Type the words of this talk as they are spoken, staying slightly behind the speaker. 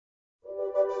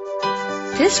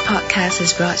This podcast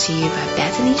is brought to you by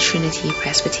Bethany Trinity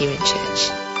Presbyterian Church.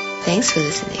 Thanks for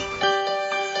listening.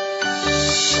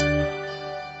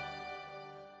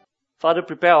 Father,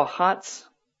 prepare our hearts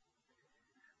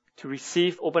to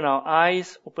receive, open our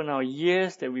eyes, open our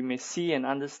ears, that we may see and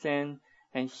understand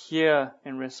and hear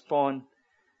and respond.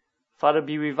 Father,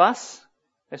 be with us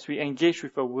as we engage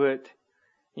with your word,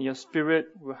 and your Spirit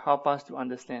will help us to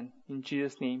understand. In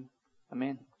Jesus' name,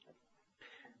 amen.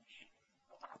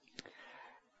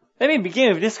 Let me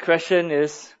begin with this question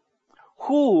is,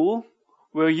 who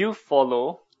will you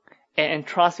follow and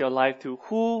entrust your life to?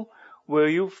 Who will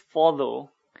you follow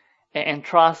and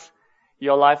entrust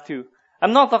your life to?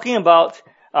 I'm not talking about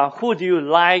who do you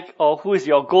like or who is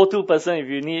your go-to person if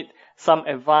you need some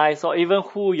advice, or even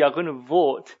who you're going to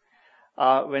vote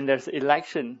when there's an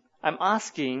election. I'm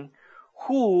asking,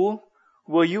 who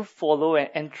will you follow and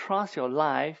entrust your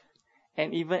life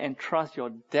and even entrust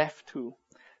your death to?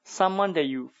 Someone that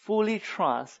you fully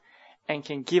trust and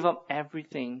can give up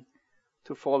everything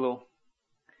to follow.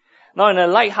 Now, in a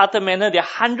light-hearted manner, there are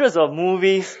hundreds of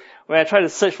movies when I try to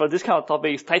search for this kind of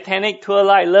topics. Titanic,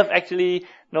 Twilight, Love Actually,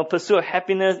 Pursuit of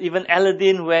Happiness, even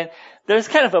Aladdin, when there's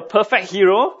kind of a perfect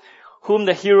hero whom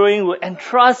the heroine will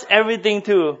entrust everything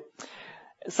to.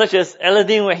 Such as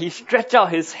Aladdin, when he stretched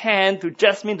out his hand to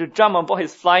Jasmine to jump on board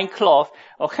his flying cloth,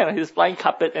 or kind of his flying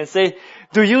carpet, and say,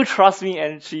 "Do you trust me?"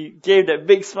 And she gave that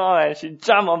big smile and she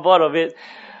jumped on board of it.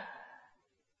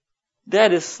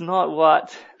 That is not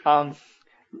what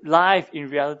life in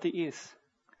reality is.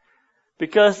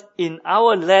 Because in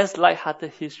our less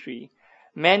light-hearted history,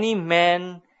 many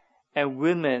men and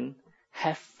women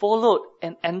have followed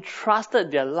and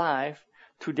entrusted their life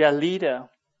to their leader.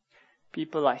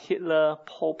 People like Hitler,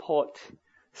 Pol Pot,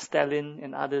 Stalin,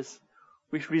 and others,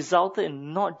 which resulted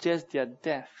in not just their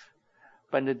death,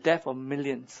 but in the death of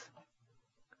millions.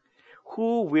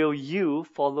 Who will you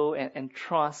follow and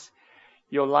entrust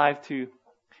your life to?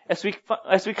 As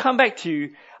we come back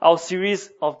to our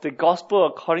series of the Gospel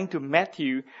according to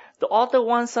Matthew, the author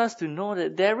wants us to know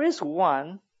that there is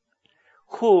one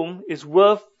whom is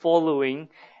worth following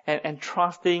and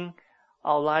entrusting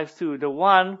our lives to. The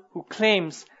one who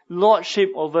claims lordship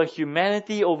over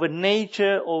humanity, over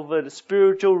nature, over the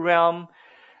spiritual realm.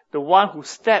 The one who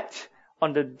stepped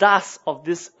on the dust of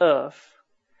this earth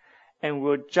and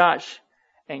will judge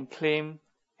and claim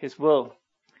his world.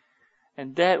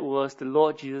 And that was the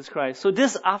Lord Jesus Christ. So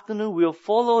this afternoon we'll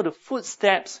follow the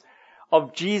footsteps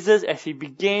of Jesus as he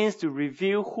begins to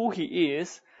reveal who he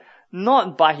is,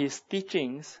 not by his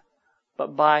teachings,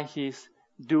 but by his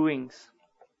doings.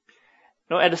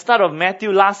 Now, at the start of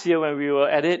Matthew last year when we were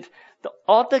at it, the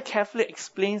author carefully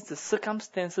explains the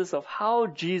circumstances of how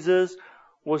Jesus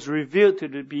was revealed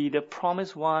to be the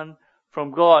promised one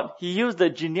from God. He used the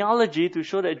genealogy to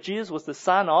show that Jesus was the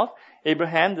son of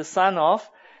Abraham, the son of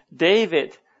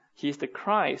David. He is the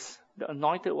Christ, the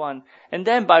anointed one. And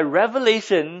then by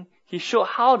revelation, he showed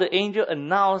how the angel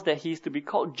announced that he is to be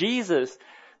called Jesus,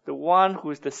 the one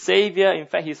who is the Savior. In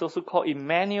fact, he's also called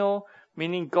Emmanuel,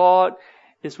 meaning God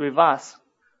is with us.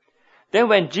 Then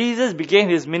when Jesus began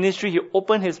his ministry, he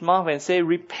opened his mouth and said,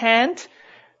 "Repent,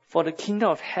 for the kingdom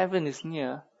of heaven is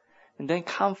near. And then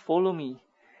come follow me.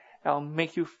 I'll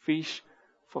make you fish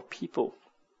for people."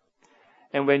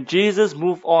 And when Jesus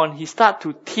moved on, he started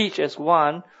to teach as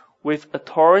one with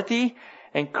authority,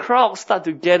 and crowds start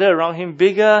to gather around him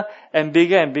bigger and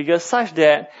bigger and bigger, such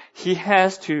that he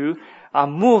has to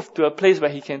move to a place where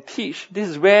he can teach. This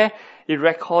is where it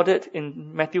recorded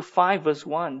in Matthew 5 verse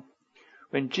 1.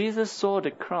 When Jesus saw the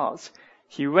crowds,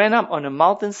 he went up on a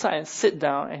mountainside and sat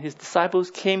down, and his disciples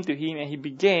came to him and he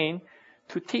began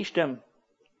to teach them.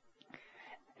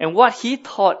 And what he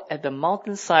taught at the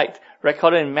mountainside,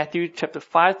 recorded in Matthew chapter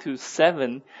 5 to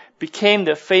 7, became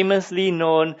the famously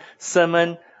known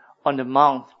Sermon on the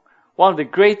Mount, one of the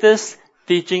greatest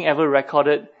teaching ever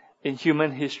recorded in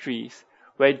human histories,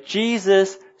 where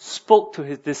Jesus spoke to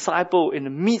his disciple in the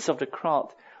midst of the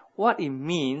crowd what it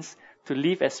means to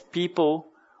live as people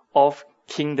of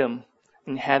kingdom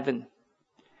in heaven.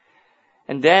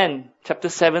 And then chapter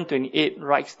 7:28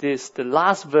 writes this, the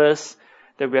last verse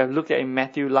that we have looked at in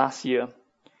Matthew last year.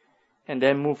 And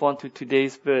then move on to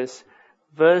today's verse.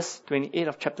 Verse 28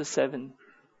 of chapter 7.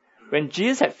 When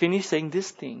Jesus had finished saying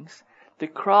these things, the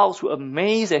crowds were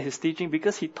amazed at his teaching,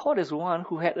 because he taught as one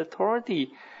who had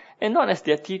authority and not as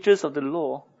their teachers of the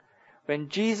law. When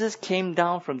Jesus came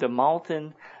down from the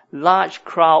mountain, large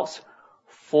crowds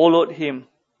followed him.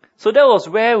 So that was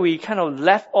where we kind of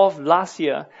left off last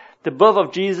year. The birth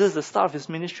of Jesus, the start of his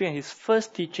ministry, and his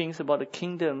first teachings about the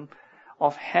kingdom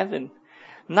of heaven.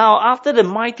 Now, after the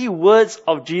mighty words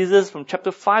of Jesus from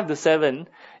chapter 5 to 7,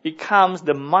 it comes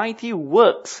the mighty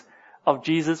works of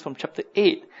Jesus from chapter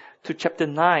 8 to chapter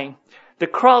 9. The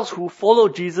crowds who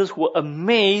followed Jesus were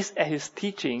amazed at his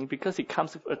teaching because he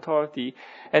comes with authority.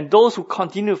 And those who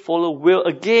continue to follow will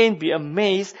again be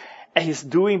amazed at his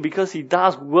doing because he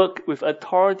does work with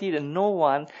authority that no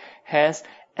one has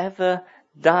ever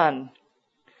done.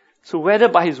 So whether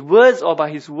by his words or by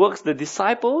his works, the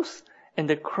disciples and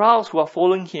the crowds who are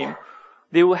following him,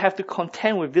 they will have to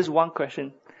contend with this one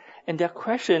question. And their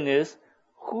question is,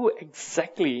 who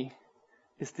exactly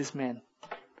is this man?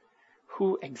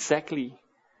 Who exactly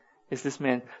is this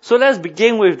man? So let's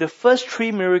begin with the first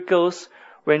 3 miracles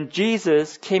when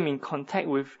Jesus came in contact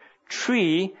with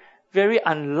 3 very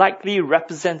unlikely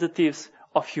representatives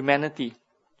of humanity.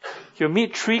 You'll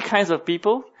meet 3 kinds of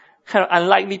people, kind of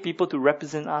unlikely people to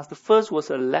represent us. The first was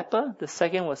a leper, the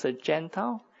second was a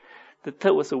Gentile, the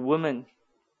third was a woman.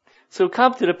 So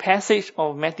come to the passage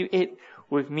of Matthew 8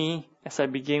 with me as I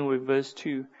begin with verse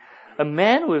 2. A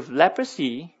man with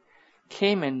leprosy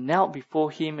came and knelt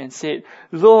before him and said,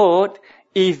 Lord,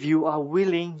 if you are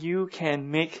willing, you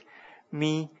can make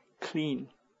me clean.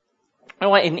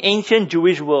 And in ancient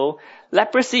Jewish world,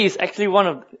 leprosy is actually one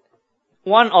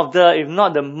of the, if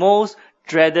not the most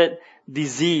dreaded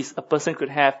disease a person could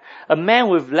have. A man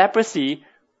with leprosy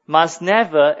must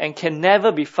never and can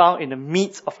never be found in the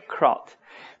midst of a crowd.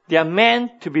 They are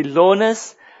meant to be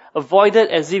loners, avoided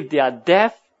as if they are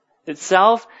death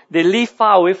itself. They live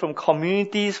far away from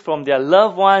communities, from their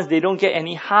loved ones. They don't get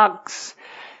any hugs.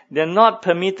 They're not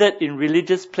permitted in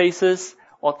religious places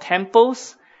or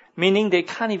temples, meaning they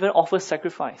can't even offer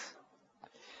sacrifice.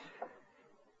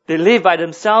 They live by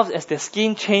themselves as their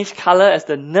skin changes color, as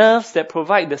the nerves that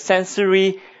provide the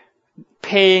sensory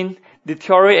pain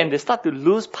deteriorate, and they start to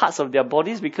lose parts of their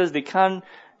bodies because they can't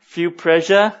feel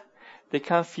pressure, they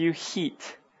can't feel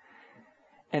heat.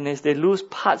 And as they lose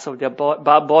parts of their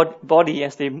body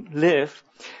as they live,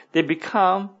 they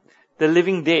become the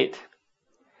living dead.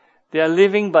 They are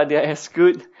living, but they are as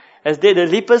good as dead. The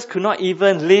lepers could not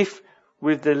even live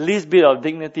with the least bit of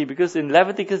dignity, because in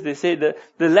Leviticus they say the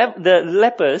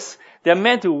lepers, they are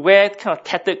meant to wear kind of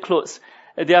tattered clothes.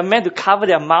 They are meant to cover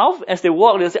their mouth. As they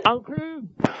walk, they say, unclean,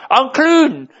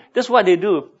 unclean. That's what they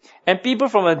do. And people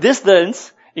from a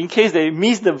distance, in case they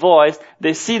miss the voice,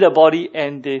 they see the body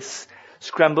and they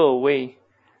scramble away.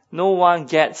 No one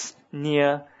gets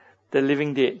near the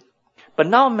living dead. But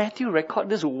now Matthew records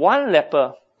this one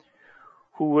leper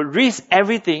who will risk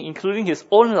everything, including his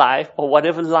own life or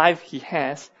whatever life he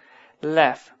has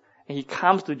left. And he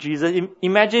comes to Jesus.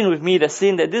 Imagine with me the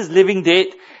scene that this living dead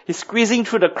is squeezing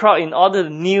through the crowd in order to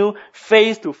kneel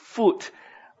face to foot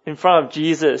in front of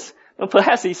Jesus. And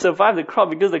perhaps he survived the crowd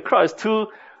because the crowd is too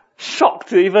shocked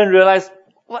to even realize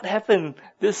what happened.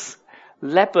 This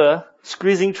leper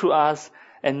squeezing through us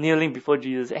and kneeling before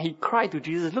Jesus. And he cried to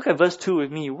Jesus. Look at verse 2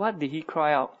 with me. What did he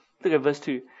cry out? Look at verse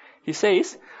 2. He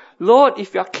says, Lord,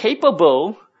 if you are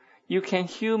capable, you can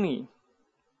heal me.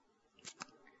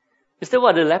 Is that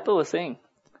what the leper was saying?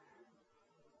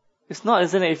 It's not,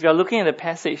 isn't it? If you are looking at the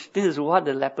passage, this is what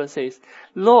the leper says.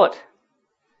 Lord,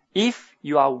 if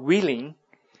you are willing,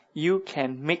 you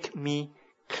can make me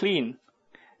clean.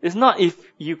 It's not if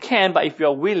you can, but if you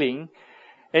are willing.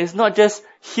 And it's not just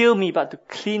heal me, but to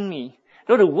clean me.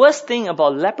 You know, the worst thing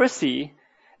about leprosy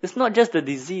is not just the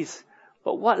disease,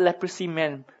 but what leprosy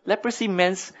meant. Leprosy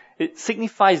means it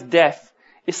signifies death.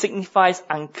 It signifies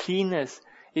uncleanness.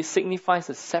 It signifies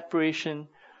a separation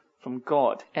from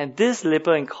God. And this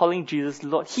leper, in calling Jesus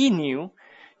Lord, he knew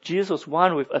Jesus was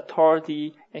one with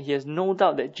authority, and he has no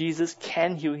doubt that Jesus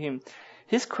can heal him.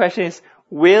 His question is,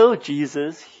 will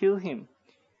Jesus heal him?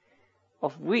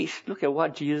 Of which, look at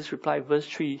what Jesus replied, verse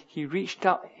 3. He reached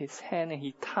out his hand and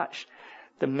he touched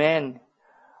the man.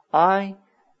 I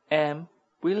am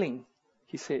willing,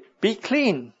 he said. Be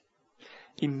clean.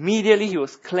 Immediately he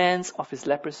was cleansed of his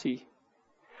leprosy.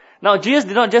 Now Jesus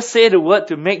did not just say the word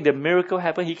to make the miracle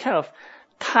happen. He kind of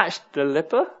touched the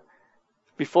leper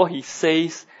before he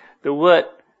says the word.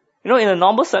 You know, in the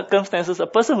normal circumstances, a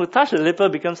person who touched the leper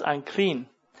becomes unclean.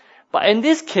 But in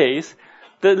this case,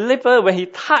 the leper, when he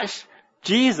touched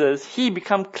Jesus, he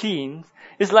become clean.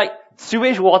 It's like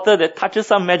sewage water that touches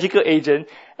some magical agent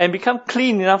and become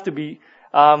clean enough to be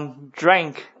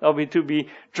drank or to be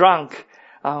drunk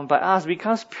by us,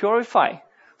 becomes purified.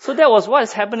 So that was what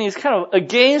is happening. It's kind of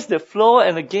against the flow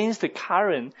and against the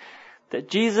current that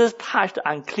Jesus touched the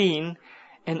unclean,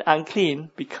 and unclean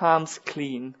becomes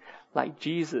clean like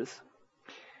Jesus.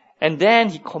 And then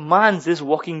he commands this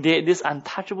walking dead, this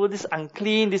untouchable, this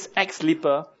unclean, this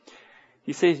ex-leper.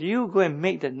 He says, you go and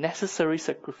make the necessary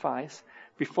sacrifice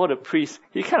before the priest.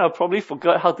 He kind of probably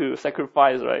forgot how to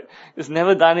sacrifice, right? He's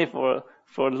never done it for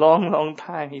a long, long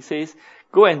time. He says,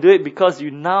 go and do it because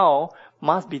you now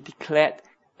must be declared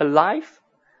alive,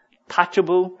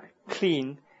 touchable,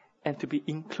 clean, and to be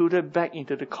included back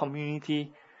into the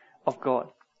community of God.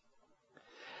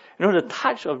 You know, the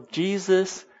touch of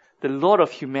Jesus, the Lord of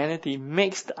humanity,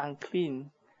 makes the unclean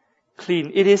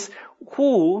clean.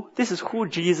 This is who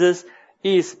Jesus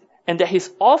is, and that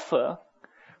his offer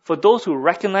for those who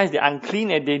recognize they're unclean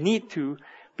and they need to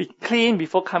be clean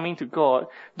before coming to God,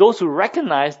 those who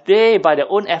recognize they, by their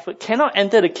own effort, cannot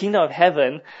enter the kingdom of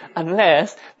heaven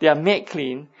unless they are made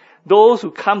clean, those who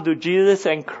come to Jesus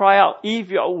and cry out, if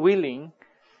you are willing,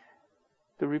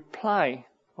 the reply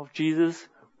of Jesus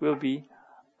will be,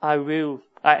 I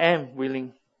am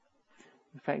willing.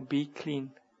 In fact, be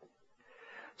clean.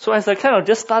 So as I kind of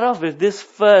just start off with this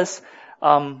first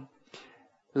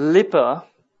leper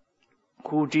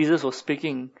who Jesus was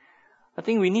speaking, I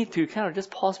think we need to kind of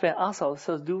just pause and ask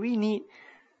ourselves, do we need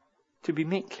to be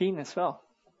made clean as well?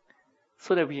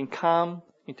 So that we can come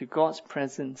into God's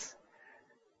presence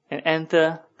and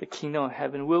enter the kingdom of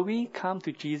heaven. Will we come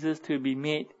to Jesus to be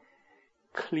made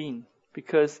clean?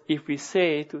 Because if we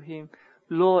say to him,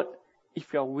 Lord,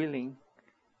 if you are willing,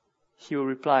 he will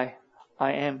reply,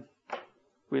 I am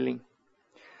willing.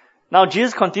 Now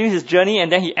Jesus continues his journey and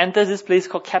then he enters this place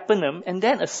called Capernaum, and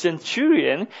then a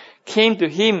centurion came to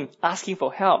him asking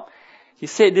for help. He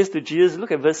said this to Jesus.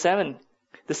 Look at verse 7.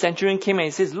 The centurion came and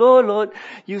he says, Lord,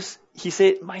 he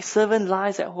said, my servant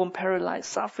lies at home paralyzed,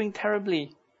 suffering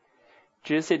terribly.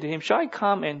 Jesus said to him, shall I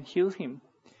come and heal him?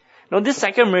 Now this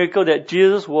second miracle that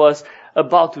Jesus was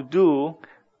about to do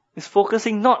is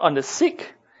focusing not on the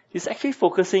sick. He's actually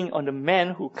focusing on the man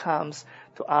who comes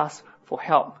to ask for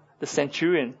help, the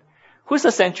centurion. Who's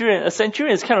a centurion? A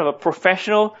centurion is kind of a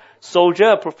professional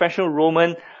soldier, a professional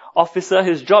Roman officer.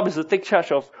 His job is to take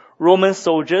charge of Roman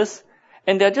soldiers.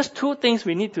 And there are just two things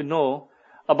we need to know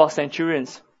about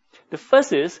centurions. The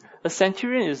first is, a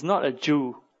centurion is not a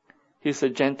Jew. He's a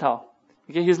Gentile.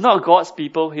 Okay, he's not God's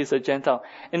people, he's a Gentile.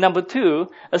 And number two,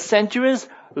 a centurion's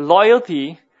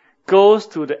loyalty goes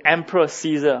to the Emperor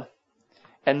Caesar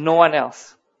and no one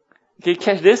else. Okay,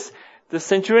 catch this? The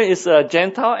centurion is a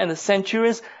Gentile and the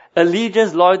centurion's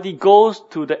allegiance, loyalty goes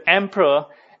to the Emperor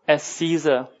as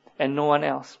Caesar and no one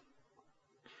else.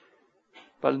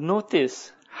 But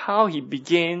notice how he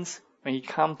begins when he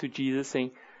comes to Jesus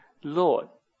saying, Lord.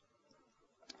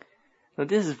 Now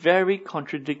this is very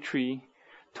contradictory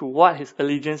to what his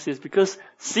allegiance is, because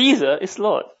Caesar is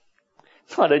Lord.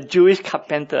 Not a Jewish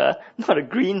carpenter, not a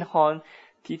greenhorn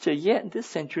teacher. Yet this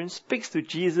centurion speaks to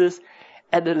Jesus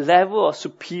at the level of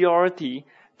superiority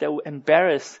that will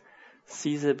embarrass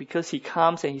Caesar, because he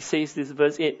comes and he says this,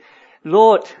 verse 8,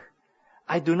 Lord,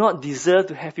 I do not deserve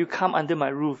to have you come under my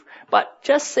roof, but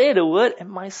just say the word and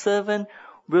my servant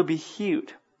will be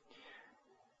healed.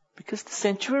 Because the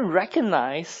centurion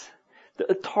recognized the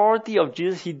authority of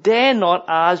Jesus. He dare not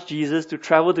ask Jesus to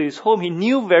travel to his home. He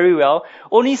knew very well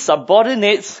only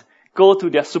subordinates go to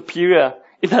their superior.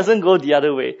 It doesn't go the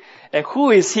other way. And who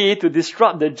is he to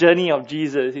disrupt the journey of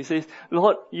Jesus? He says,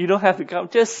 Lord, you don't have to come.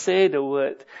 Just say the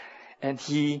word and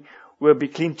he will be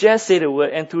clean. Just say the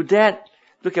word. And to that,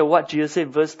 look at what Jesus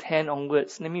said, verse 10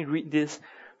 onwards. Let me read this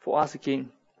for us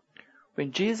again.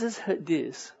 When Jesus heard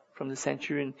this from the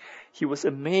centurion, he was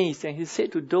amazed and he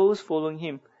said to those following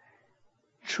him,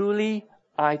 truly,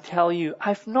 I tell you,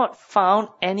 I've not found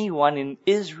anyone in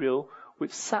Israel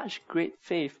with such great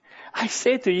faith. I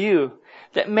say to you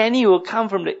that many will come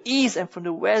from the east and from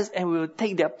the west and will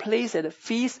take their place at the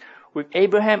feast with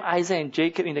Abraham, Isaac, and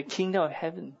Jacob in the kingdom of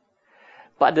heaven.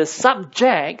 But the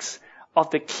subjects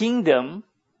of the kingdom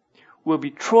will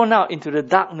be thrown out into the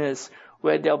darkness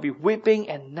where there will be weeping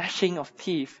and gnashing of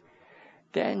teeth.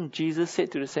 Then Jesus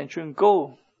said to the centurion,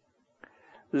 go.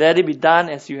 Let it be done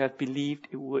as you have believed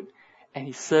it would. And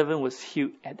his servant was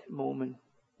healed at that moment.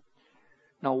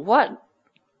 Now what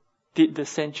did the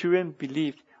centurion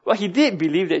believe? Well, he did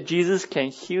believe that Jesus can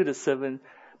heal the servant.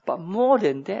 But more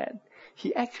than that,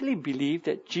 he actually believed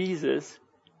that Jesus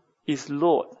is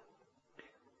Lord.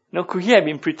 Now, could he have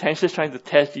been pretentious trying to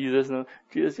test Jesus? No,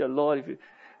 Jesus, your Lord.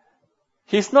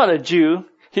 He's not a Jew.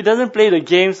 He doesn't play the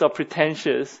games of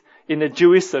pretentious in the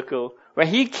Jewish circle. When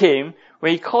he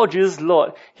called Jesus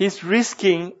Lord, he's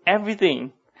risking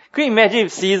everything. Could you imagine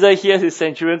if Caesar hears his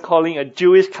centurion calling a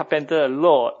Jewish carpenter a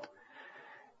Lord?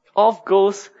 Off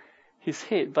goes his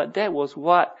head. But that was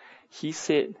what he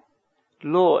said.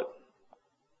 Lord,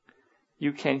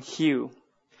 you can heal.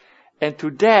 And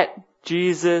to that,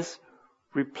 Jesus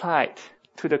replied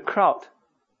to the crowd,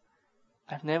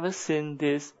 I've never seen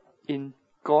this in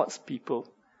God's people.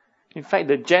 In fact,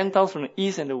 the Gentiles from the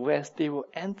east and the west, they will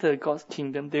enter God's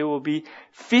kingdom. They will be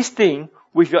feasting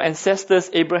with your ancestors,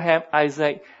 Abraham,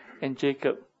 Isaac, and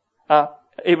Jacob.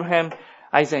 Abraham,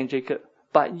 Isaac, and Jacob.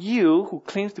 But you, who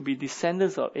claims to be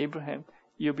descendants of Abraham,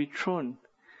 you'll be thrown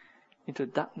into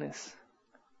darkness,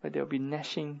 where there will be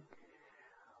gnashing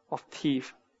of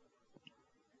teeth.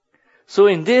 So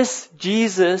in this,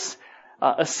 Jesus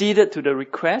acceded to the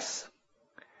request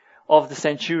of the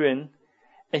centurion,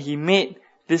 and he made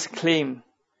this claim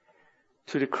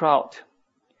to the crowd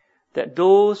that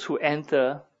those who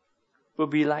enter will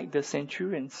be like the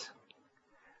centurions.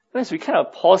 As we kind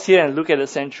of pause here and look at the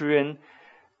centurion,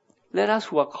 let us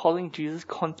who are calling Jesus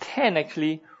contend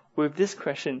actually with this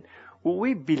question. Will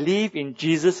we believe in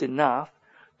Jesus enough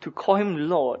to call him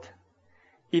Lord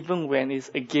even when it's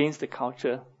against the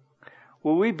culture?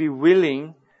 Will we be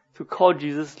willing to call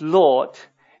Jesus Lord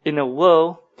in a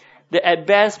world that at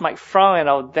best might frown at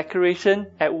our declaration,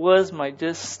 at worst might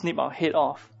just snip our head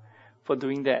off for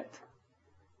doing that?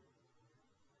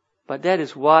 But that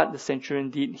is what the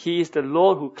centurion did. He is the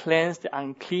Lord who cleansed the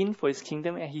unclean for his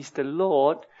kingdom, and he's the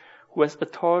Lord who has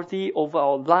authority over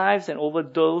our lives and over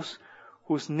those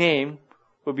whose name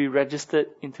will be registered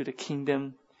into the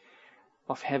kingdom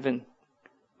of heaven.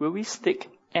 Will we stake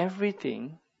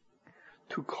everything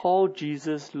to call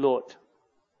Jesus Lord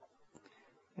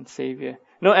and Savior?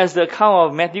 Now, as the account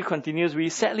of Matthew continues, we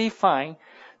sadly find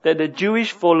that the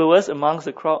Jewish followers amongst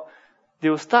the crowd, they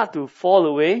will start to fall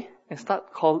away and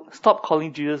stop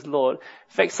calling Jesus Lord.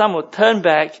 In fact, some will turn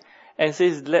back and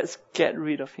say, let's get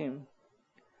rid of him.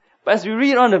 But as we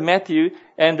read on to Matthew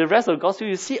and the rest of the gospel,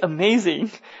 you see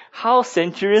amazing how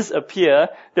centurions appear.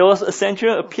 There was a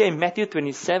centurion appear in Matthew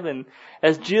 27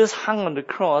 as Jesus hung on the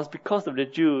cross because of the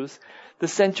Jews. The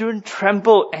centurion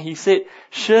trembled and he said,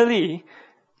 surely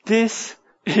this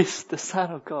is the Son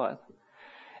of God.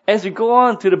 As we go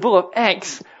on to the book of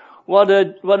Acts, while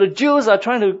the Jews are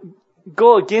trying to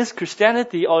go against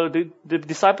Christianity or the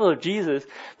disciples of Jesus,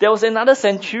 there was another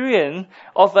centurion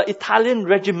of an Italian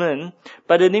regiment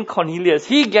by the name Cornelius.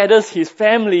 He gathers his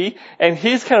family and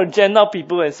his kind of Gentile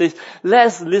people and says,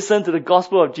 let's listen to the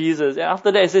gospel of Jesus. And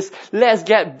after that, he says, let's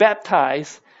get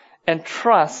baptized and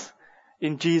trust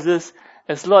in Jesus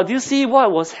as Lord. Do you see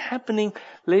what was happening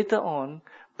later on?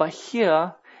 But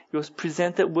here, it was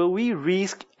presented, will we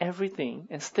risk everything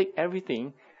and stake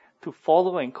everything to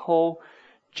follow and call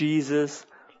Jesus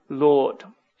Lord?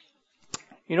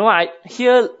 You know,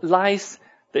 here lies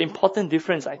the important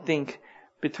difference, I think,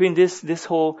 between this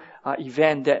whole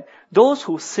event, that those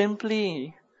who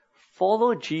simply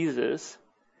follow Jesus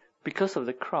because of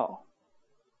the crowd,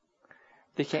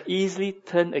 they can easily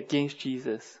turn against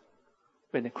Jesus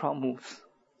when the crowd moves.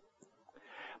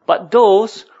 But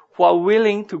those who are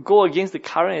willing to go against the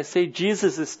current and say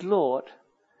Jesus is Lord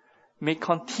may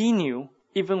continue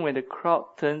even when the crowd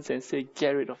turns and say, get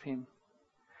rid of him.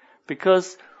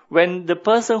 Because when the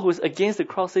person who is against the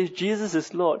crowd says Jesus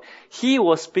is Lord, he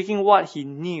was speaking what he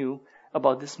knew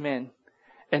about this man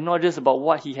and not just about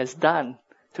what he has done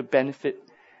to benefit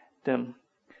them.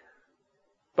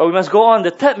 But we must go on.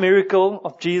 The third miracle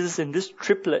of Jesus in this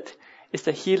triplet is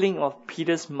the healing of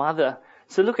Peter's mother.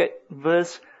 So look at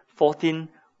verse 14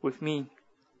 with me.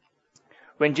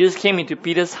 When Jesus came into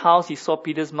Peter's house, he saw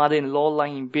Peter's mother-in-law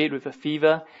lying in bed with a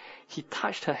fever. He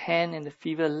touched her hand and the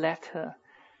fever left her.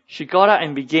 She got up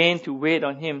and began to wait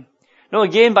on him. Now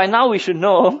again, by now we should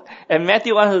know, and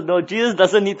Matthew wants us to know, Jesus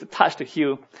doesn't need to touch to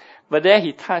heal. But there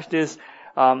he touched this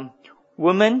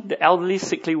woman, the elderly,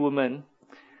 sickly woman.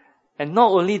 And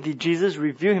not only did Jesus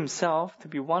reveal himself to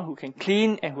be one who can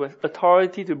clean and who has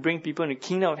authority to bring people in the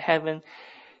kingdom of heaven,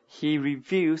 he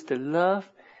reveals the love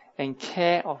and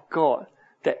care of God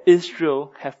that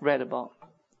Israel have read about.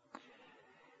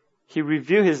 He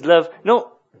revealed his love.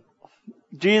 No,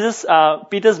 Jesus,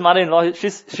 Peter's mother-in-law,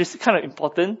 she's kind of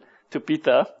important to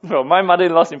Peter. Well, my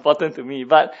mother-in-law is important to me.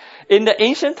 But in the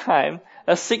ancient time,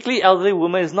 a sickly elderly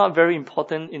woman is not very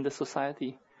important in the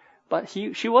society. But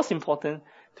she was important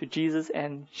to Jesus,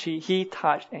 and he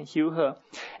touched and healed her.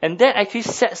 And that actually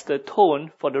sets the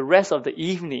tone for the rest of the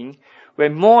evening,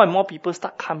 when more and more people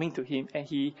start coming to him, and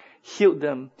he healed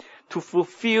them to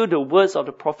fulfill the words of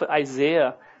the prophet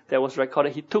Isaiah that was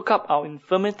recorded. He took up our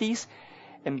infirmities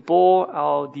and bore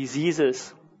our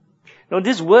diseases. Now,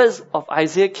 these words of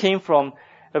Isaiah came from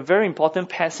a very important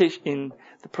passage in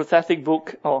the prophetic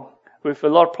book, with a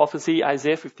lot of prophecy,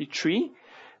 Isaiah 53,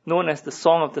 known as the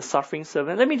Song of the Suffering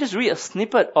Servant. Let me just read a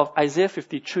snippet of Isaiah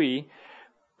 53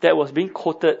 that was being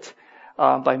quoted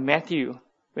by Matthew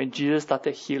when Jesus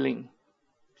started healing.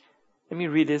 Let me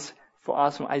read this for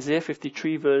us from Isaiah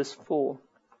 53 verse 4.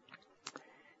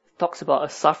 talks about a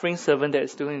suffering servant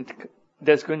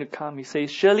that's going to come. He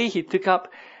says, surely he took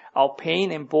up our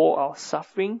pain and bore our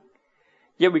suffering,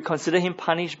 yet we consider him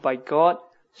punished by God,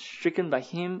 stricken by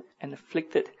him and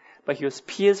afflicted. But he was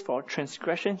pierced for our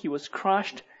transgression, he was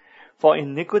crushed for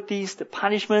iniquities. The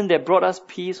punishment that brought us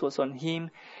peace was on him,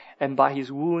 and by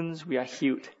his wounds we are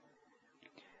healed.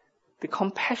 The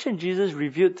compassion Jesus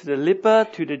revealed to the leper,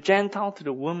 to the Gentile, to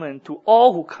the woman, to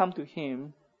all who come to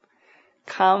him,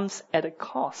 comes at a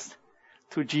cost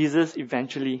to Jesus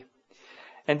eventually.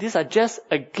 And these are just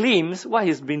a glimpse. What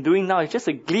he's been doing now is just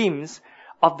a glimpse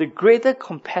of the greater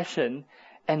compassion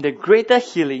and the greater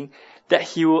healing that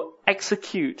he will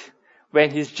execute when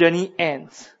his journey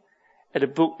ends at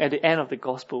the end of the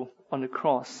gospel on the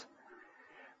cross.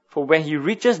 For when he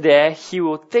reaches there, he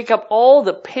will take up all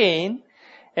the pain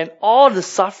and all the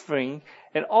suffering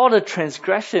and all the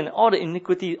transgression, all the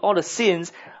iniquity, all the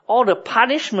sins, all the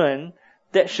punishment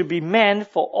that should be meant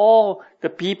for all the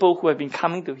people who have been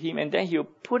coming to him, and then he'll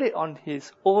put it on his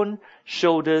own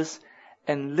shoulders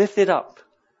and lift it up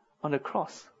on the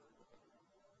cross.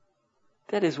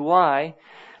 That is why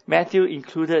Matthew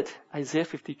included Isaiah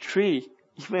 53,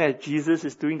 even as Jesus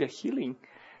is doing the healing.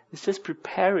 It's just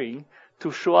preparing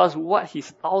to show us what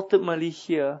he's ultimately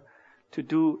here to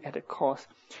do at the cross.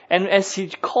 And as he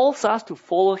calls us to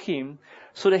follow him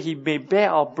so that he may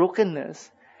bear our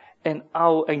brokenness and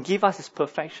give us his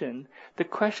perfection, the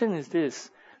question is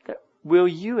this, that will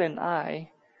you and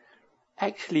I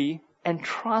actually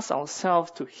entrust ourselves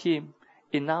to him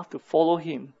enough to follow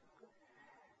him,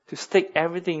 to stake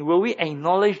everything? Will we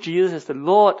acknowledge Jesus as the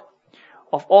Lord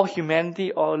of all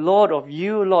humanity, or Lord of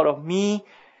you, Lord of me?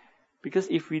 Because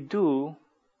if we do,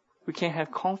 we can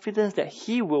have confidence that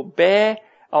he will bear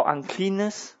our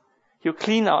uncleanness. He'll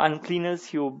clean our uncleanness.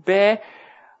 He will bear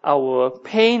our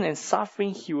pain and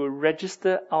suffering. He will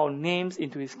register our names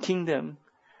into his kingdom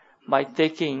by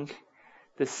taking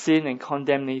the sin and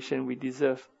condemnation we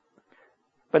deserve.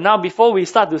 But now, before we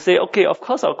start to say, okay, of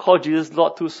course I'll call Jesus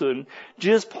Lord too soon,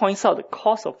 Jesus points out the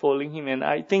cost of following him. And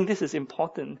I think this is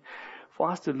important for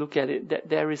us to look at it, that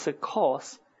there is a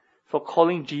cost for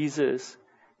calling Jesus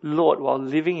Lord while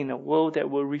living in a world that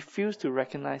will refuse to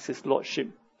recognize his lordship.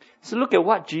 So look at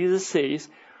what Jesus says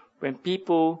when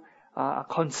people are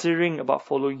considering about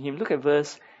following him. Look at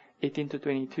verse 18 to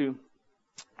 22.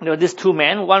 There were these two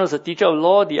men. One was a teacher of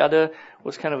law. The other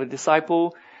was kind of a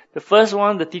disciple. The first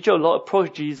one, the teacher of law,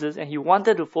 approached Jesus and he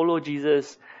wanted to follow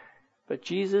Jesus. But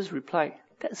Jesus replied,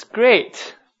 "That's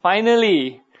great.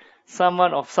 Finally,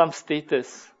 someone of some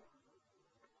status."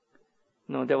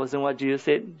 No, that wasn't what Jesus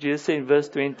said. Jesus said in verse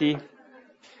 20,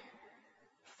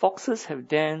 "Foxes have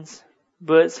dens,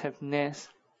 birds have nests,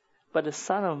 but the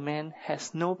Son of Man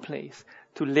has no place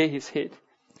to lay his head."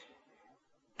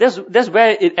 That's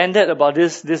where it ended about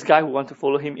this guy who wanted to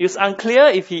follow him. It was unclear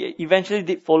if he eventually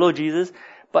did follow Jesus,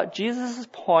 but Jesus'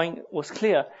 point was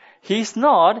clear. He's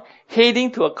not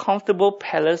heading to a comfortable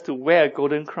palace to wear a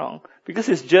golden crown, because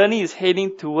his journey is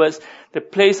heading towards the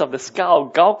place of the skull,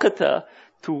 Golgotha,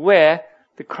 to wear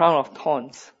the crown of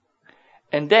thorns.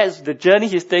 And that's the journey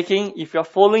he's taking. If you're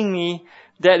following me,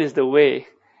 that is the way,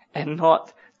 and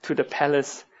not to the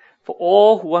palace. For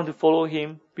all who want to follow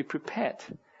him, be prepared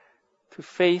to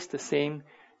face the same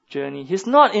journey. He's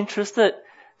not interested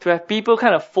to have people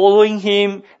kind of following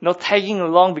him, tagging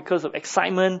along because of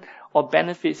excitement or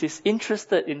benefits. He's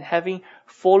interested in having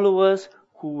followers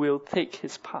who will take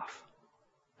his path.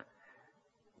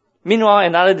 Meanwhile,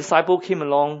 another disciple came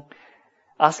along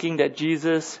asking that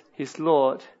Jesus, his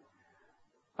Lord,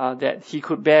 that he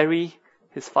could bury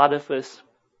his father first.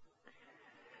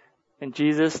 And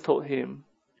Jesus told him,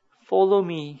 "Follow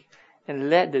me and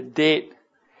let the dead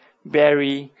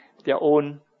bury their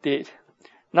own dead."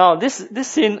 Now, this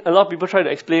scene, a lot of people try to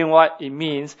explain what it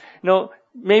means.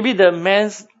 Maybe the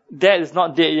man's dad is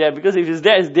not dead yet, because if his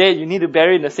dad is dead, you need to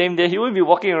bury him the same day. He wouldn't be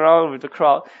walking around with the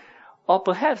crowd. Or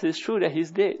perhaps it's true that he's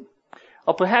dead.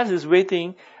 Or perhaps he's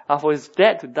waiting for his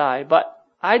dad to die. But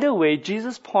either way,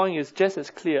 Jesus' point is just as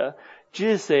clear.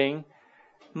 Jesus is saying,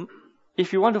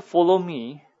 if you want to follow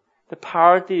me, the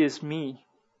priority is me.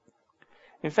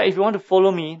 In fact, if you want to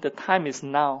follow me, the time is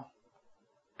now.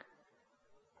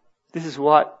 This is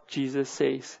what Jesus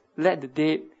says. Let the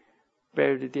dead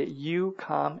bury the dead. You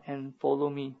come and follow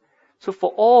me. So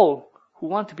for all who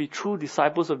want to be true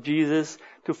disciples of Jesus,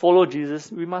 to follow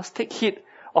Jesus, we must take heed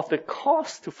of the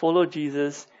cost to follow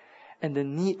Jesus and the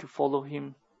need to follow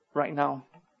him right now.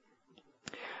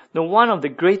 Now, one of the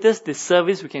greatest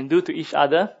disservice we can do to each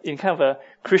other in kind of a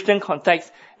Christian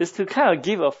context is to kind of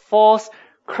give a false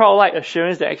crowd-like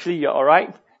assurance that actually you're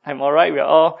alright, I'm alright, we're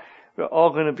all we're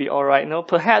all going to be alright. No,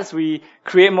 perhaps we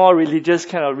create more religious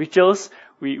kind of rituals.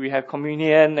 We have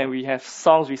communion and we have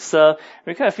songs we serve.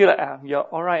 We kind of feel like, you're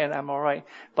alright and I'm alright.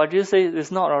 But Jesus says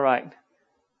it's not alright.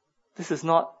 This is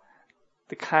not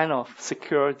the kind of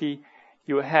security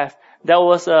you will have. There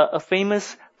was a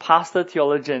famous pastor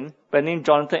theologian by the name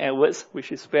Jonathan Edwards,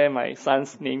 which is where my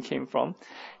son's name came from.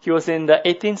 He was in the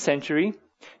 18th century.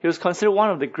 He was considered one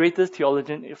of the greatest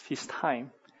theologians of his time.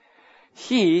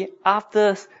 He,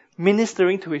 after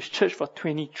ministering to his church for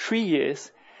 23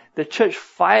 years, the church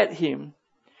fired him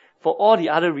for all the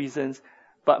other reasons,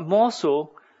 but more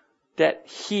so that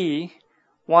he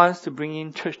wants to bring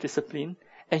in church discipline,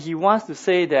 and he wants to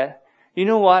say that, you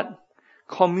know what,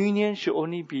 communion should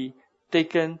only be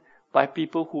taken by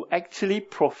people who actually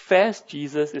profess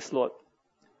Jesus is Lord.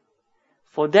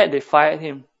 For that, they fired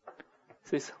him. He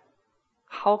says,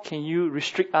 how can you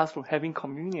restrict us from having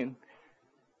communion?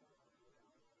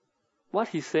 What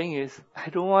he's saying is, I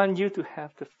don't want you to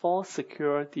have the false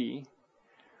security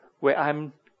where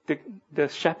I'm the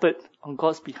shepherd on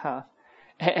God's behalf.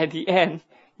 And at the end,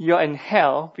 you're in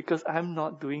hell because I'm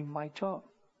not doing my job.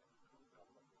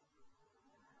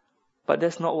 But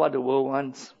that's not what the world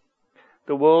wants.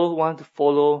 The world wants to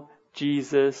follow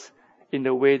Jesus in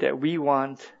the way that we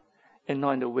want and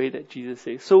not in the way that Jesus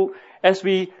says. So as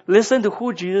we listen to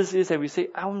who Jesus is and we say,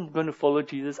 I'm going to follow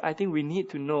Jesus, I think we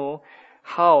need to know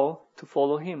how to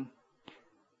follow him.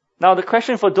 Now the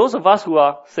question for those of us who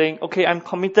are saying, okay, I'm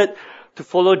committed to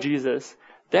follow Jesus,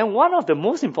 then one of the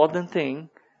most important thing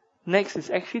next is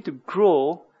actually to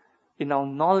grow in our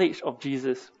knowledge of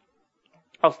Jesus,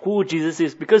 of who Jesus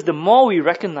is. Because the more we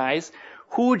recognize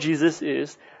who Jesus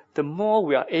is, the more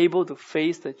we are able to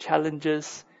face the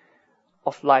challenges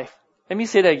of life. Let me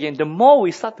say that again. The more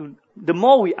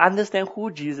we understand who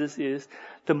Jesus is,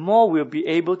 the more we'll be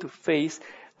able to face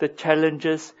the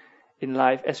challenges in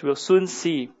life, as we'll soon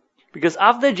see. Because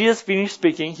after Jesus finished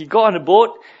speaking, he got on the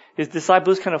boat, his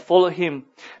disciples kind of followed him.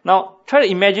 Now, try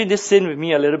to imagine this scene with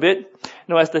me a little bit. You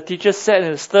know, as the teacher sat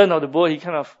in the stern of the boat, he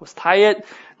kind of was tired,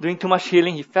 doing too much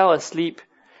healing, he fell asleep,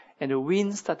 and the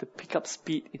wind started to pick up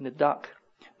speed in the dark.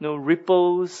 You know,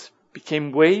 ripples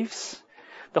became waves.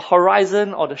 The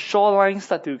horizon or the shoreline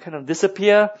started to kind of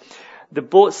disappear. The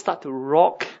boat started to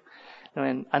rock.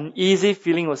 An uneasy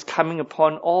feeling was coming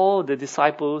upon all the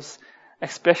disciples,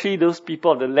 especially those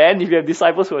people of the land. If you have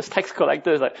disciples who are tax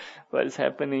collectors, like, what is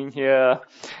happening here?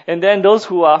 And then those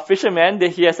who are fishermen,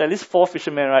 he has at least 4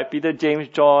 fishermen, right? Peter, James,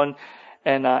 John,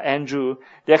 and Andrew.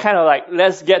 They're kind of like,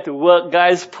 let's get to work,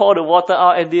 guys, pour the water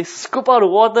out, and they scoop out the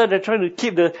water. They're trying to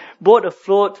keep the boat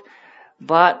afloat.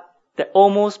 But the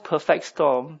almost perfect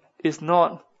storm is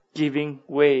not giving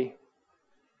way.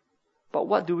 But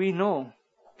what do we know?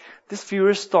 This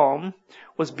furious storm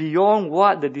was beyond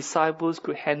what the disciples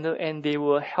could handle, and they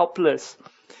were helpless.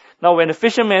 Now, when the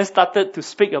fishermen started to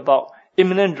speak about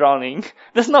imminent drowning,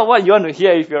 that's not what you want to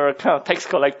hear if you're a kind of tax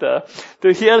collector.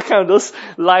 To hear kind of those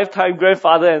lifetime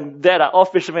grandfather and dad are all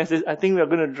fishermen says, I think we're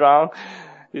going to drown.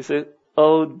 They said,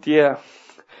 oh dear.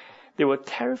 They were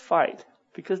terrified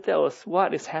because that was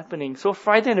what is happening. So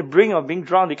frightened at the brink of being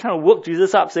drowned, they kind of woke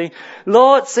Jesus up saying,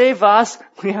 Lord, save us.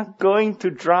 We are going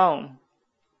to drown.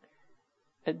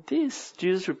 At this,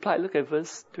 Jesus replied, look at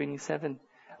verse 27.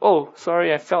 Oh,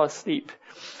 sorry, I fell asleep.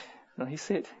 No, he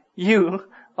said, you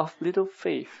of little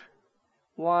faith,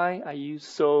 why are you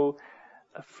so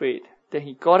afraid? Then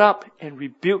he got up and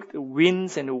rebuked the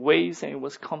winds and the waves, and it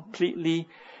was completely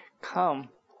calm.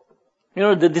 You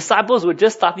know, the disciples were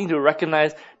just starting to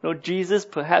recognize, Jesus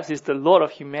perhaps is the Lord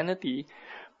of humanity.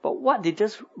 But what they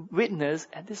just witnessed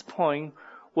at this point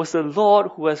was the Lord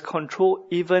who has control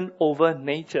even over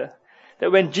nature.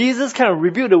 That when Jesus kind of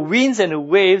rebuked the winds and the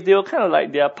waves, they were kind of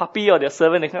like their puppy or their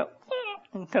servant. They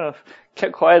kind of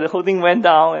kept quiet. The whole thing went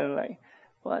down and like,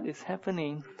 what is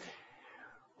happening?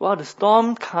 Well, the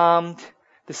storm calmed.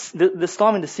 The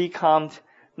storm in the sea calmed.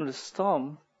 The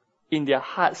storm in their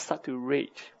hearts started to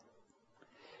rage.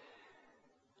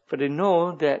 But they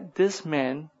know that this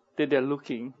man that they're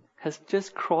looking has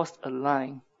just crossed a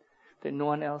line that no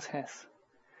one else has.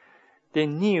 They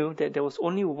knew that there was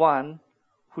only one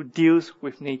who deals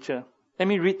with nature. Let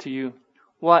me read to you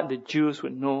what the Jews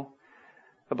would know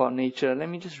about nature. Let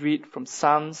me just read from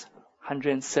Psalms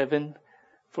 107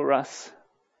 for us.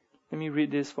 Let me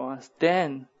read this for us.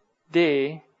 Then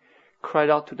they cried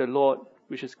out to the Lord,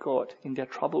 which is God, in their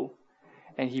trouble.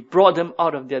 And he brought them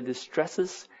out of their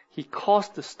distresses. He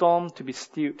caused the storm to be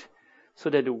stilled, so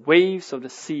that the waves of the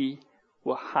sea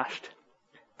were hushed.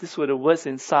 These were the words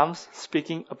in Psalms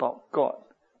speaking about God,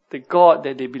 the God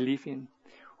that they believe in,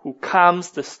 who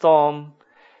calms the storm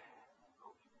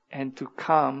and to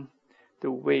calm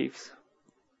the waves.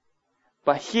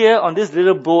 But here on this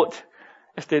little boat,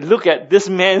 as they look at this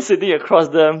man sitting across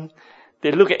them,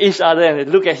 they look at each other and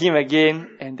they look at him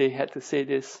again, and they had to say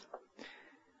this: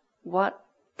 what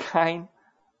kind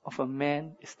of a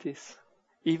man is this?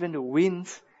 Even the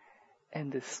winds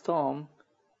and the storm,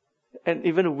 and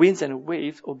even the winds and the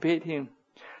waves obeyed him.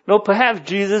 No, perhaps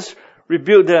Jesus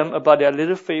rebuked them about their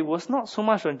little faith was not so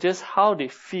much on just how they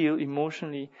feel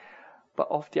emotionally, but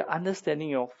of their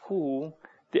understanding of who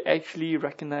they actually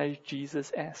recognize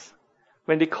Jesus as.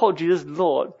 When they called Jesus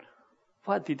Lord,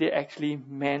 what did they actually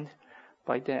mean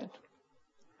by that?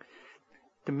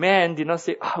 The man did not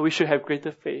say, we should have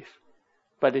greater faith.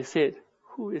 But they said,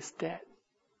 who is that?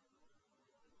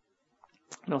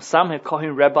 Some have called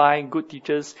him rabbi, good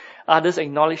teachers. Others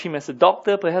acknowledge him as a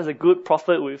doctor, perhaps a good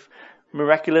prophet with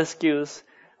miraculous skills.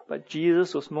 But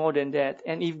Jesus was more than that.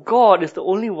 And if God is the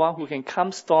only one who can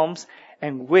calm storms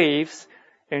and waves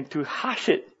and to hush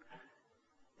it,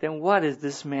 then what is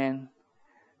this man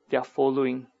they are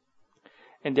following?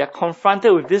 And they are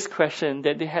confronted with this question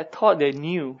that they had thought they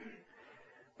knew.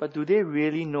 But do they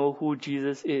really know who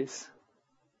Jesus is?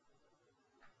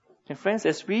 And friends,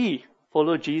 as we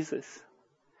follow Jesus,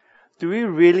 do we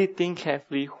really think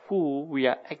carefully who we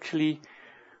are actually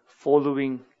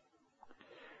following?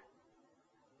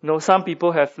 Some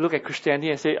people have looked at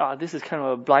Christianity and say, this is kind of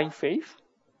a blind faith.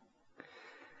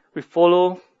 We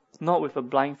follow not with a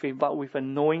blind faith, but with a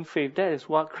knowing faith. That is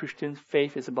what Christian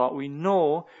faith is about. We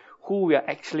know who we are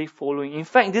actually following. In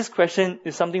fact, this question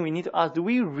is something we need to ask. Do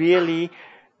we really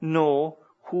know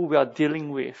who we are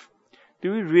dealing with?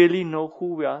 Do we really know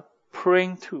who we are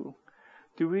praying to?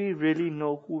 Do we really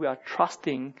know who we are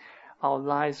trusting our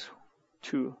lives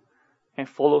to and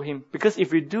follow him? Because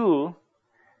if we do,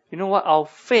 you know what? Our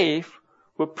faith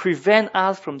will prevent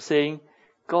us from saying,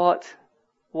 God,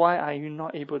 why are you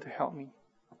not able to help me?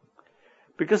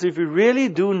 Because if we really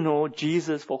do know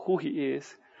Jesus for who he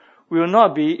is, we will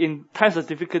not be in times of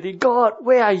difficulty, God,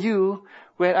 where are you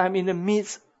when I'm in the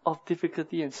midst of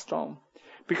difficulty and storm?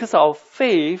 Because our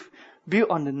faith, built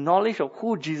on the knowledge of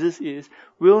who Jesus is,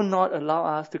 will not allow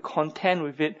us to contend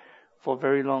with it for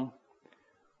very long.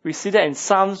 We see that in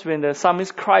Psalms when the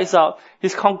psalmist cries out,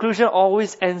 his conclusion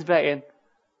always ends back in,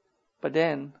 but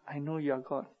then I know you are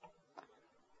God.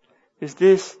 Is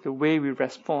this the way we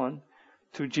respond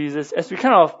to Jesus? As we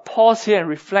kind of pause here and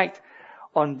reflect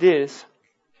on this,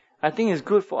 I think it's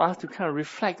good for us to kind of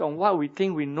reflect on what we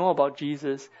think we know about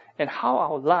Jesus and how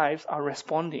our lives are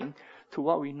responding to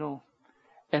what we know.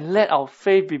 And let our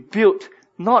faith be built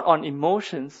not on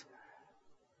emotions,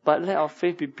 but let our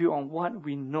faith be built on what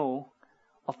we know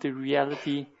of the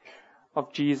reality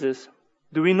of Jesus.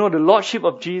 Do we know the Lordship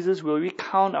of Jesus? Will we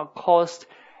count our cost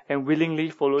and willingly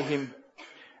follow him?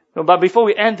 No, but before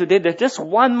we end today, there's just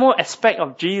one more aspect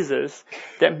of Jesus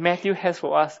that Matthew has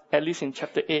for us, at least in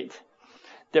chapter 8,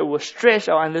 that will stretch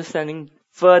our understanding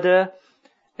further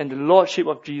and the Lordship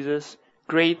of Jesus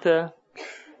greater.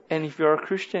 And if you're a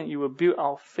Christian, it will build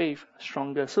our faith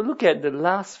stronger. So look at the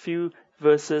last few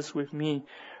verses with me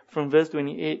from verse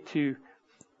 28 to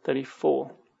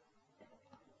 34.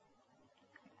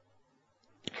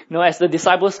 As the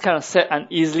disciples kind of sat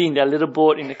uneasily in their little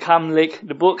boat in the calm lake,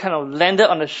 the boat kind of landed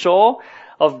on the shore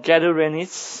of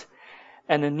Gadarenes,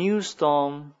 and a new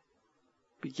storm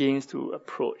begins to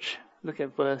approach. Look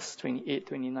at verse 28,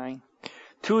 29.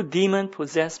 2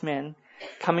 demon-possessed men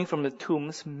coming from the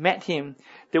tombs met him.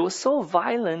 They were so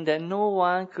violent that no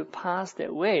one could pass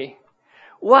their way.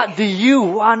 What do you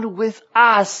want with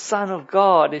us, Son of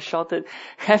God? They shouted.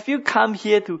 Have you come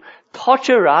here to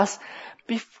torture us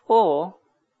before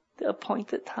the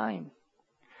appointed time?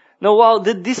 Now, while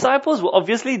the disciples were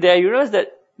obviously there, you realize that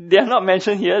they are not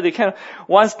mentioned here. They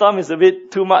one storm is a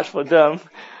bit too much for them.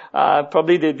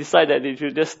 Probably they decide that they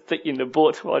should just stick in the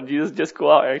boat or just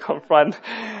go out and confront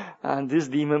this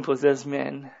demon-possessed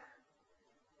man.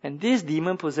 And these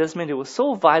demon-possessed men, they were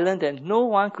so violent that no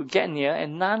one could get near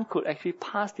and none could actually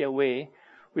pass their way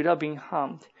without being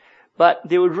harmed. But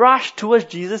they would rush towards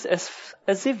Jesus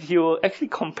as if he were actually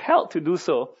compelled to do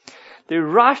so. They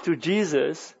rushed to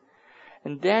Jesus,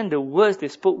 and then the words they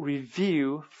spoke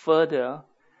reveal further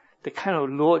the kind of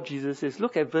Lord Jesus is.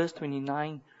 Look at verse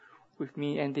 29 with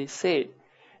me. And they said,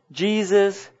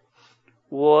 Jesus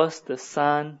was the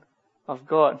Son of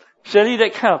God. Surely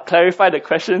that kind of clarified the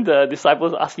question the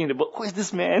disciples were asking in the book. Who is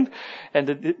this man? And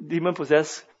the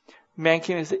demon-possessed man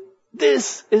came and said,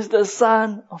 this is the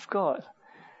Son of God.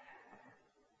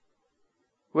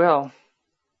 Well,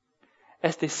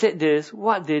 as they said this,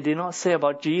 what they did not say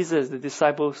about Jesus, the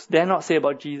disciples dare not say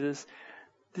about Jesus,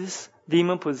 this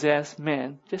demon-possessed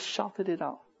man just shouted it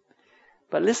out.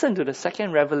 But listen to the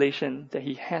second revelation that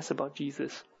he has about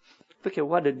Jesus. Look at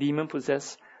what the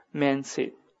demon-possessed man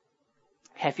said.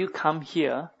 Have you come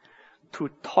here to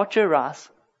torture us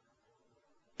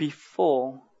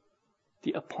before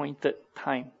the appointed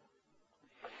time?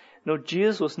 No,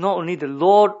 Jesus was not only the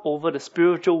Lord over the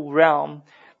spiritual realm.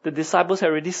 The disciples had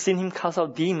already seen him cast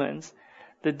out demons.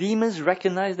 The demons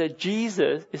recognized that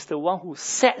Jesus is the one who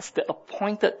sets the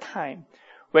appointed time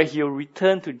where he will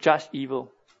return to judge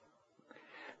evil.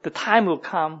 The time will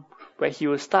come where he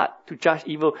will start to judge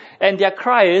evil. And their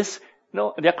cry is,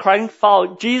 they're crying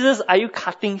foul, Jesus, are you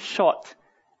cutting short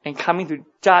and coming to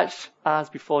judge us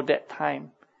before that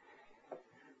time?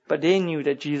 But they knew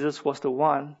that Jesus was the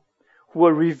one who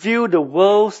will reveal the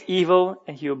world's evil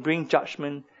and he will bring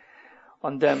judgment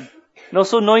on them. And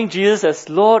also knowing Jesus as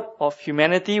Lord of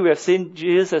humanity, we have seen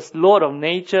Jesus as Lord of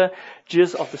nature,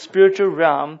 Jesus of the spiritual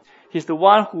realm. He's the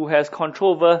one who has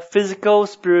control over physical,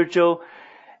 spiritual,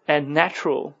 and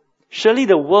natural. Surely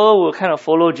the world will kind of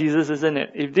follow Jesus, isn't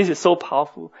it? If this is so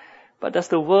powerful. But does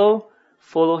the world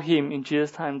follow him in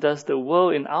Jesus' time? Does the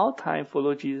world in our time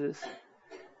follow Jesus?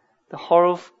 The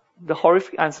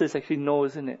horrific answer is actually no,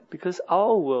 isn't it? Because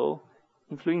our world,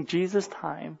 including Jesus'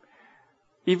 time,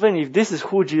 even if this is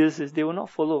who Jesus is, they will not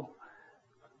follow.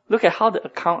 Look at how the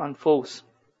account unfolds.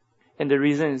 And the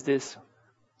reason is this.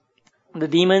 The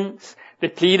demons, they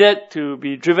pleaded to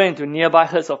be driven into nearby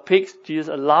herds of pigs. Jesus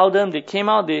allowed them. They came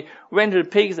out, they went to the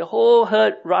pigs. The whole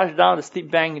herd rushed down the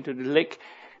steep bank into the lake.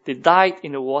 They died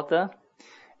in the water.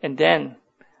 And then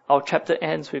our chapter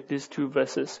ends with these two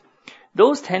verses.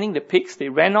 Those tending the pigs, they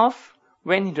ran off,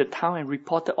 went into the town and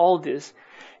reported all this,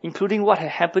 including what had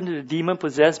happened to the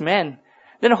demon-possessed man.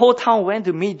 Then the whole town went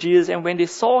to meet Jesus, and when they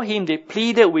saw him, they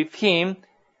pleaded with him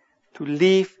to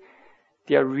leave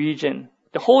their region.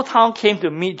 The whole town came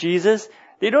to meet Jesus.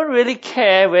 They don't really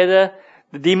care whether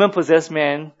the demon-possessed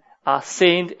men are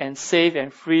saint and safe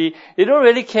and free. They don't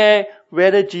really care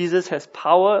whether Jesus has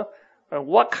power or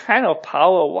what kind of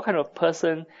power or what kind of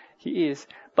person he is.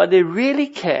 But they really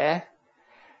care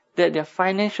that their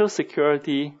financial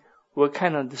security were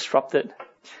kind of disrupted.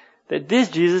 That this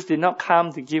Jesus did not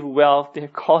come to give wealth, they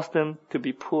have caused them to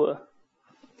be poor.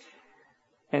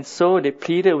 And so they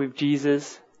pleaded with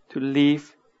Jesus to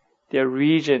leave their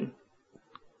region.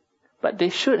 But they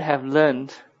should have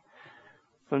learned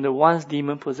from the once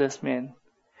demon-possessed man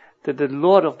that the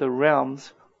Lord of the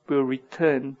realms will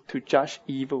return to judge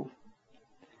evil.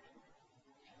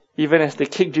 Even as they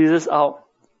kick Jesus out,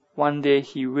 one day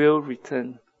he will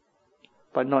return,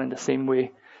 but not in the same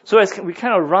way. So as we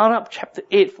kind of round up chapter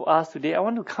 8 for us today, I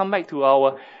want to come back to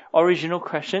our original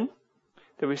question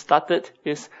that we started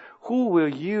is, who will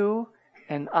you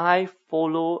and I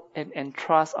follow and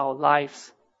entrust our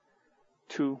lives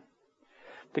to?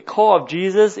 The call of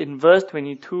Jesus in verse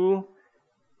 22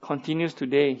 continues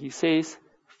today. He says,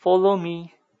 follow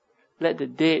me, let the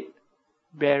dead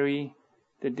bury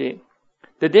the dead.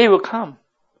 The day will come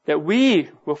that we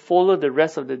will follow the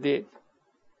rest of the dead.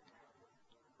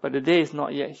 But the day is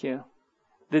not yet here.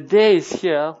 The day is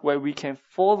here where we can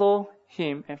follow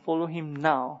him and follow him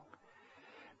now.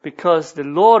 Because the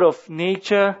Lord of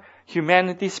nature,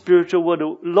 humanity, spiritual world,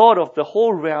 the Lord of the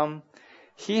whole realm,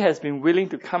 he has been willing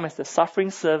to come as the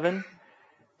suffering servant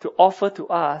to offer to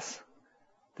us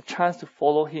the chance to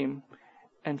follow him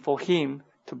and for him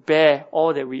to bear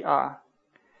all that we are,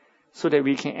 so that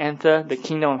we can enter the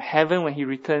kingdom of heaven when he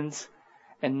returns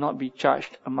and not be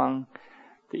judged among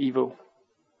the evil.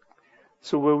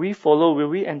 So will we follow, will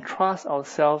we entrust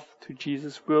ourselves to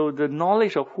Jesus? Will the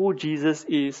knowledge of who Jesus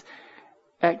is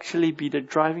actually be the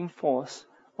driving force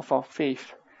of our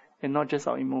faith and not just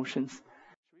our emotions?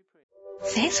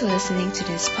 Thanks for listening to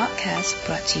this podcast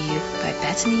brought to you by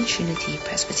Bethany Trinity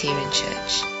Presbyterian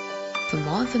Church. For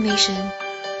more information,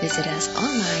 visit us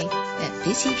online at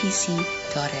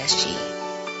busypc.sg.